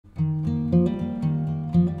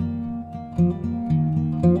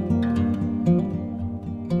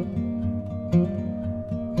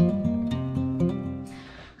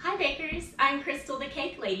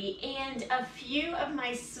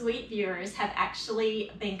my sweet viewers have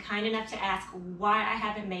actually been kind enough to ask why I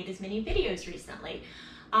haven't made as many videos recently.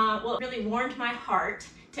 Well, it really warmed my heart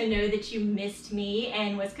to know that you missed me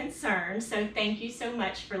and was concerned, so thank you so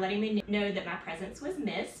much for letting me know that my presence was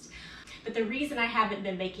missed. But the reason I haven't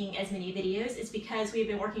been making as many videos is because we've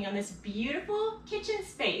been working on this beautiful kitchen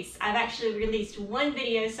space. I've actually released one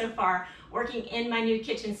video so far working in my new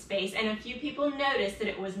kitchen space, and a few people noticed that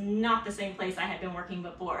it was not the same place I had been working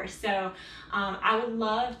before. So I would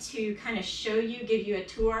love to kind of show you, give you a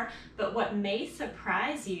tour, but what may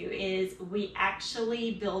surprise you is we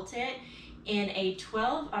actually built it in a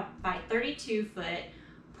 12 by 32 foot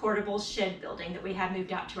portable shed building that we have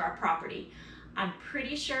moved out to our property. I'm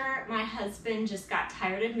pretty sure my husband just got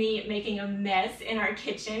tired of me making a mess in our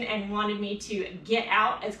kitchen and wanted me to get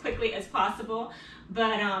out as quickly as possible.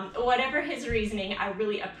 But whatever his reasoning, I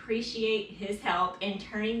really appreciate his help in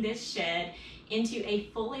turning this shed into a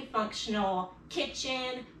fully functional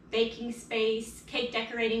kitchen, baking space, cake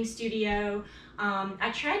decorating studio.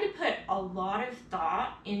 I tried to put a lot of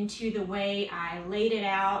thought into the way I laid it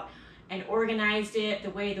out and organized it, the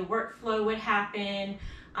way the workflow would happen.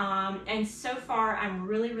 And so far, I'm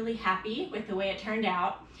really happy with the way it turned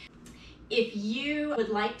out. If you would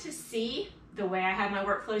like to see the way I have my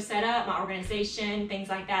workflow set up, my organization, things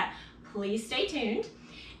like that, please stay tuned.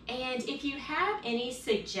 And if you have any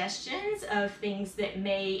suggestions of things that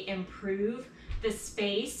may improve the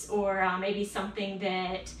space, or maybe something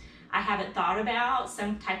that I haven't thought about,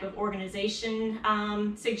 some type of organization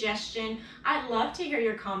suggestion, I'd love to hear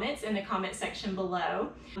your comments in the comment section below.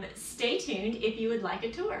 Stay tuned if you would like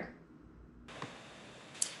a tour.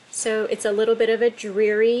 So it's a little bit of a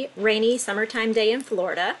dreary, rainy summertime day in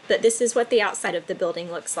Florida, but this is what the outside of the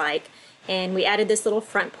building looks like. And we added this little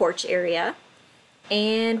front porch area,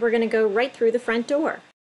 and we're gonna go right through the front door.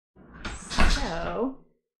 So,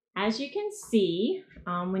 as you can see,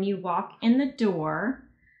 when you walk in the door,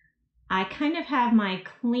 I kind of have my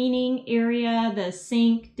cleaning area, the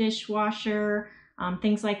sink, dishwasher,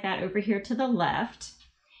 things like that over here to the left.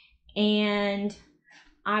 And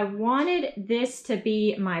I wanted this to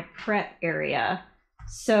be my prep area.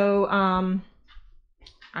 So I'm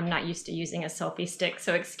not used to using a selfie stick,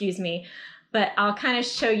 so excuse me, but I'll kind of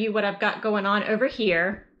show you what I've got going on over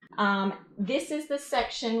here. This is the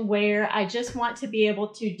section where I just want to be able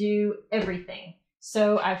to do everything.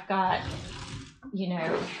 So I've got, you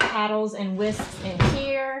know, paddles and whisks in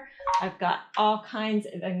here. I've got all kinds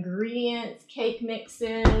of ingredients, cake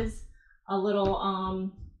mixes, a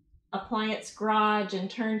little appliance garage and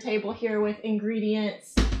turntable here with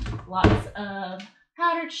ingredients, lots of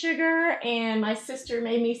powdered sugar, and my sister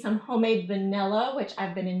made me some homemade vanilla, which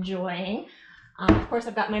I've been enjoying. Of course,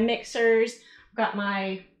 I've got my mixers, I've got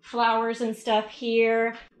my flowers and stuff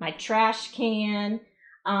here, my trash can.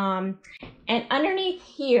 And underneath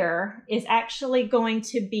here is actually going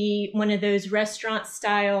to be one of those restaurant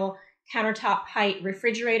style countertop height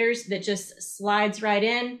refrigerators that just slides right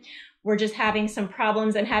in. We're just having some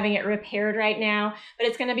problems and having it repaired right now, but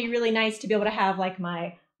it's going to be really nice to be able to have like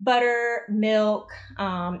my butter, milk,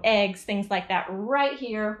 eggs, things like that right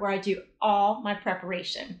here where I do all my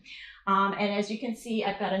preparation. And as you can see,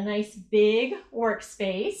 I've got a nice big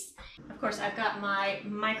workspace. Of course, I've got my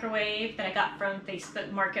microwave that I got from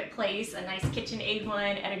Facebook Marketplace, a nice KitchenAid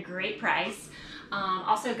one at a great price.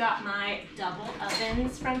 Also got my double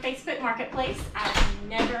ovens from Facebook Marketplace. I've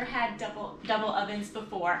never had double ovens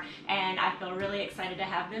before, and I feel really excited to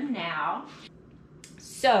have them now.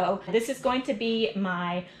 So this is going to be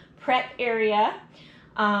my prep area,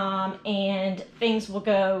 and things will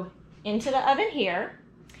go into the oven here.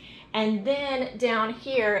 And then down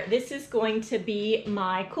here, this is going to be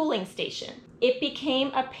my cooling station. It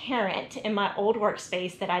became apparent in my old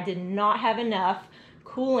workspace that I did not have enough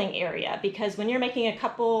cooling area, because when you're making a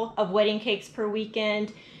couple of wedding cakes per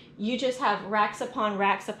weekend, you just have racks upon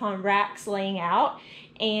racks upon racks laying out.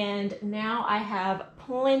 And now I have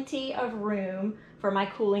plenty of room for my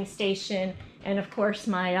cooling station. And of course,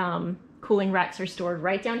 my cooling racks are stored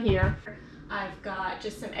right down here. I've got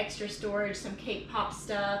just some extra storage, some cake pop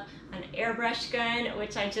stuff, an airbrush gun,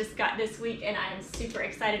 which I just got this week and I'm super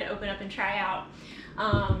excited to open up and try out.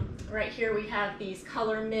 Right here we have these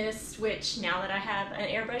color mists, which now that I have an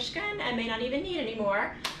airbrush gun, I may not even need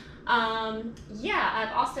anymore. Yeah,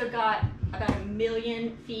 I've also got about 1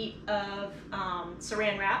 million feet of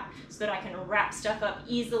saran wrap so that I can wrap stuff up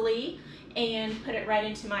easily and put it right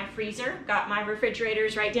into my freezer. Got my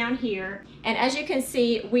refrigerators right down here. And as you can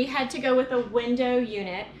see, we had to go with a window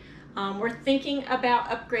unit. We're thinking about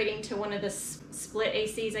upgrading to one of the split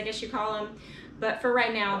ACs, I guess you call them. But for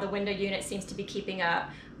right now, the window unit seems to be keeping up.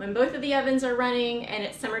 When both of the ovens are running and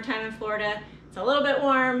it's summertime in Florida, It's a little bit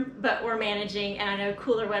warm, but we're managing, and I know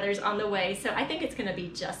cooler weather's on the way, so I think it's gonna be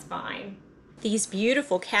just fine. These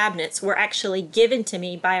beautiful cabinets were actually given to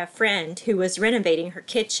me by a friend who was renovating her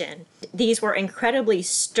kitchen. These were incredibly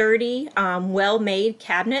sturdy, well-made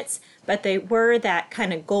cabinets, but they were that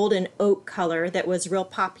kind of golden oak color that was real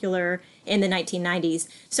popular in the 1990s.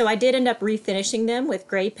 So I did end up refinishing them with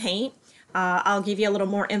gray paint. I'll give you a little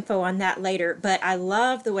more info on that later, but I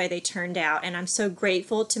love the way they turned out, and I'm so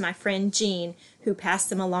grateful to my friend Jean who passed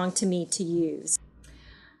them along to me to use.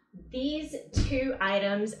 These two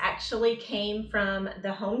items actually came from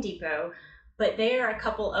the Home Depot, but they are a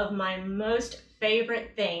couple of my most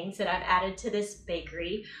favorite things that I've added to this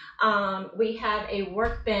bakery. We have a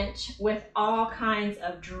workbench with all kinds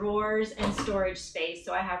of drawers and storage space,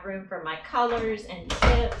 so I have room for my colors and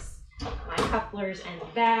tips, my couplers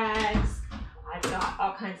and bags. I've got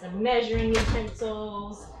all kinds of measuring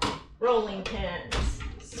utensils, rolling pins,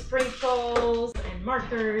 sprinkles and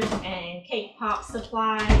markers and cake pop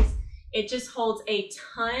supplies. It just holds a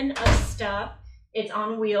ton of stuff. It's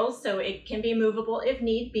on wheels, so it can be movable if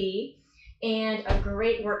need be, and a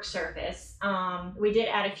great work surface. We did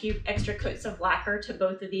add a few extra coats of lacquer to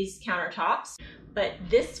both of these countertops, but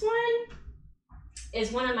this one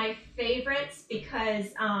is one of my favorites because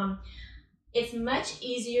it's much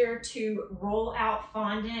easier to roll out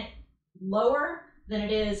fondant lower than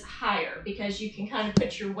it is higher, because you can kind of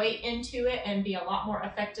put your weight into it and be a lot more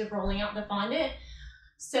effective rolling out the fondant.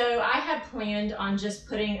 So I had planned on just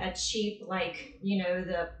putting a cheap, like,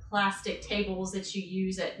 the plastic tables that you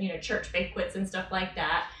use at, church banquets and stuff like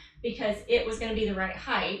that, because it was going to be the right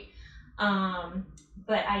height.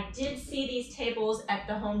 But I did see these tables at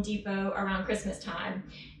the Home Depot around Christmas time,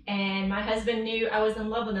 and my husband knew I was in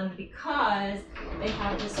love with them because they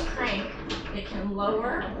have this crank that can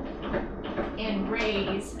lower and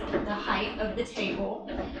raise the height of the table.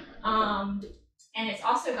 And it's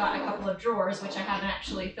also got a couple of drawers, which I haven't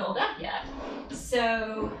actually filled up yet.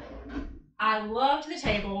 So I loved the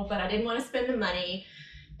table, but I didn't want to spend the money.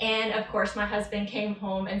 And of course, my husband came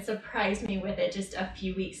home and surprised me with it just a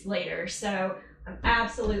few weeks later. So I'm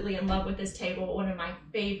absolutely in love with this table. One of my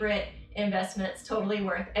favorite investments, totally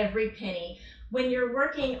worth every penny. When you're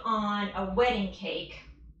working on a wedding cake,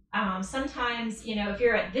 sometimes, if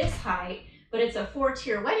you're at this height, but it's a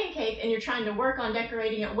 4-tier wedding cake and you're trying to work on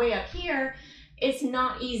decorating it way up here, it's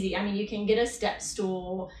not easy. I mean, you can get a step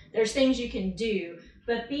stool, there's things you can do,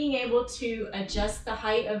 but being able to adjust the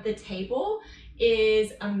height of the table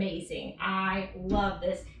is amazing. I love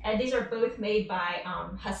this. And these are both made by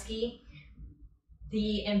Husky.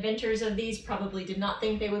 The inventors of these probably did not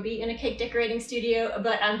think they would be in a cake decorating studio,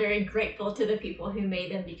 but I'm very grateful to the people who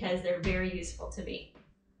made them because they're very useful to me.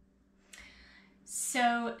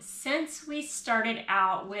 So since we started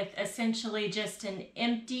out with essentially just an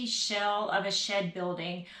empty shell of a shed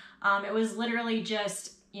building, it was literally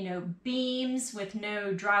just, beams with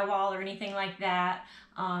no drywall or anything like that.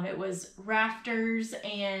 It was rafters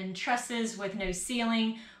and trusses with no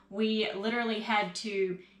ceiling. We literally had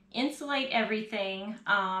to insulate everything,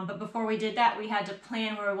 but before we did that, we had to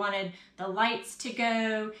plan where we wanted the lights to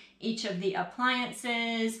go, each of the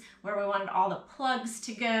appliances, where we wanted all the plugs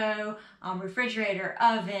to go, refrigerator,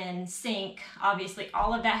 oven, sink. Obviously,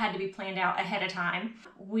 all of that had to be planned out ahead of time.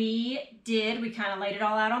 We kind of laid it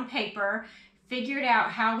all out on paper, figured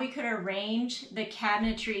out how we could arrange the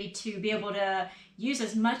cabinetry to be able to use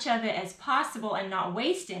as much of it as possible and not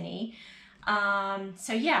waste any.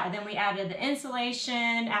 So yeah, then we added the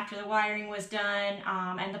insulation after the wiring was done,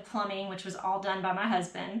 and the plumbing, which was all done by my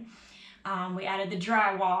husband. We added the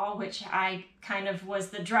drywall, which I kind of was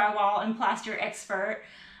the drywall and plaster expert.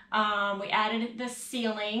 We added the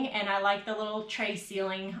ceiling, and I like the little tray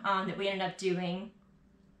ceiling that we ended up doing.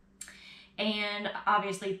 And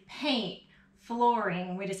obviously paint,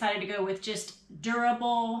 flooring. We decided to go with just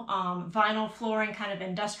durable vinyl flooring, kind of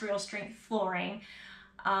industrial strength flooring.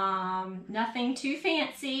 Nothing too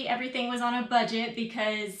fancy. Everything was on a budget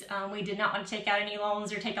because we did not want to take out any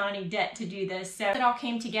loans or take on any debt to do this. So it all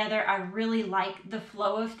came together. I really like the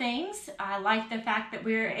flow of things. I like the fact that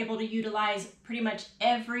we were able to utilize pretty much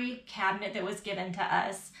every cabinet that was given to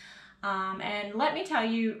us. And let me tell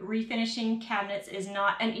you, refinishing cabinets is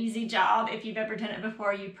not an easy job. If you've ever done it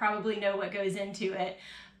before, you probably know what goes into it.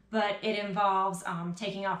 But it involves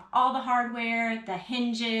taking off all the hardware, the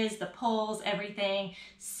hinges, the pulls, everything,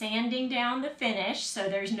 sanding down the finish so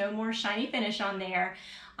there's no more shiny finish on there.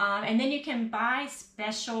 And then you can buy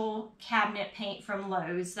special cabinet paint from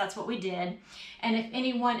Lowe's. That's what we did. And if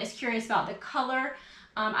anyone is curious about the color,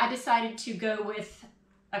 I decided to go with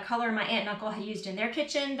a color my aunt and uncle had used in their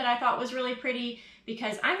kitchen that I thought was really pretty,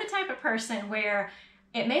 because I'm the type of person where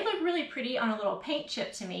it may look really pretty on a little paint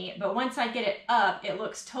chip to me, but once I get it up, it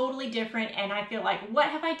looks totally different and I feel like, what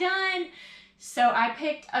have I done? So I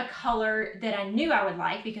picked a color that I knew I would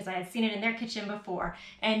like because I had seen it in their kitchen before,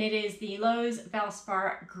 and it is the Lowe's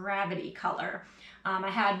Valspar Gravity color. I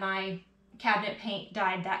had my cabinet paint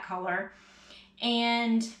dyed that color,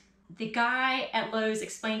 and the guy at Lowe's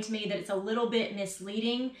explained to me that it's a little bit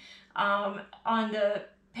misleading. On the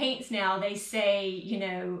paints now, they say, you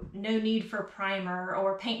know, no need for primer,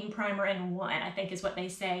 or paint and primer in one, I think is what they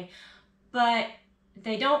say. But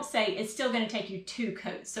they don't say it's still going to take you 2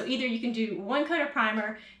 coats. So either you can do 1 coat of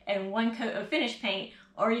primer and 1 coat of finish paint,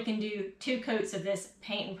 or you can do 2 coats of this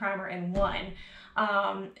paint and primer in one.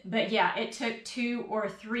 But yeah, it took 2 or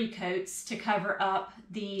 3 coats to cover up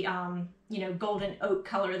the, you know, golden oak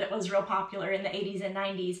color that was real popular in the 80s and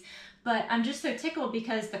 90s. But I'm just so tickled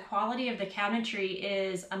because the quality of the cabinetry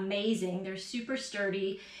is amazing. They're super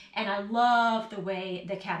sturdy, and I love the way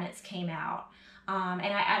the cabinets came out. And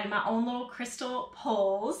I added my own little crystal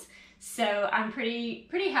poles. So I'm pretty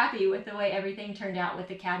happy with the way everything turned out with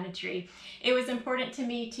the cabinetry. It was important to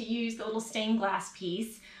me to use the little stained glass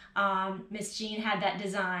piece. Miss Jean had that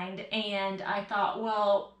designed, and I thought,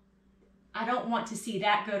 well, I don't want to see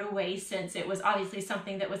that go to waste since it was obviously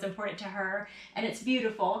something that was important to her, and it's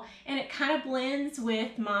beautiful. And it kind of blends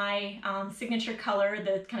with my signature color,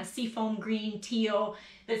 the kind of seafoam green teal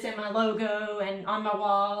that's in my logo and on my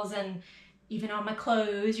walls and even on my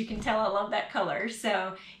clothes. You can tell I love that color.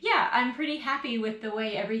 So yeah, I'm pretty happy with the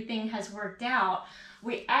way everything has worked out.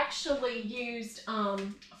 We actually used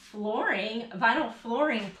flooring, vinyl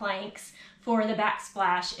flooring planks for the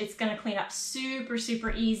backsplash. It's gonna clean up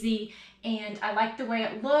super easy, and I like the way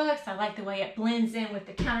it looks. I like the way it blends in with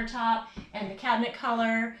the countertop and the cabinet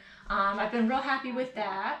color. I've been real happy with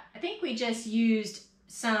that. I think we just used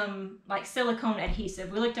some like silicone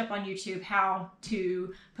adhesive. We looked up on YouTube how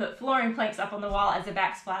to put flooring planks up on the wall as a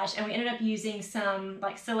backsplash, and we ended up using some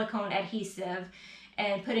like silicone adhesive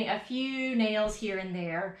and putting a few nails here and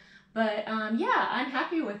there. But yeah, I'm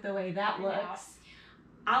happy with the way that looks.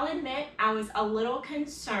 I'll admit I was a little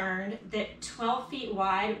concerned that 12 feet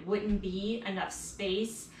wide wouldn't be enough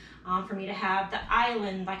space for me to have the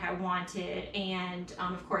island like I wanted, and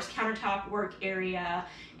of course countertop work area,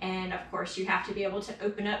 and of course you have to be able to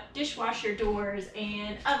open up dishwasher doors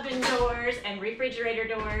and oven doors and refrigerator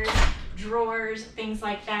doors, drawers, things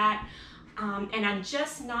like that. And I'm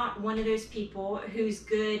just not one of those people who's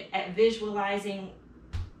good at visualizing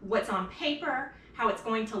what's on paper, how it's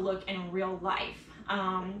going to look in real life.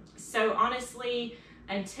 So honestly,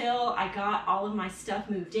 until I got all of my stuff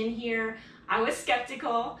moved in here, I was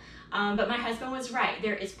skeptical, but my husband was right.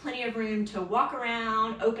 There is plenty of room to walk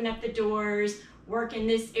around, open up the doors, work in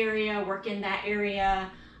this area, work in that area,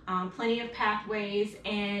 plenty of pathways,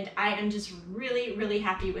 and I am just really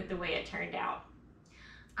happy with the way it turned out.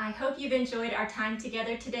 I hope you've enjoyed our time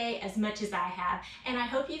together today as much as I have, and I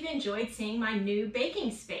hope you've enjoyed seeing my new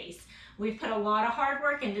baking space. We've put a lot of hard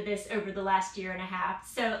work into this over the last 1.5 years,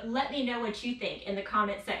 so let me know what you think in the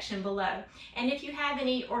comment section below. And if you have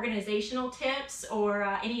any organizational tips or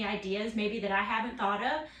any ideas maybe that I haven't thought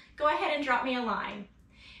of, go ahead and drop me a line.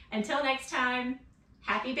 Until next time,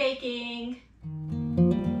 happy baking!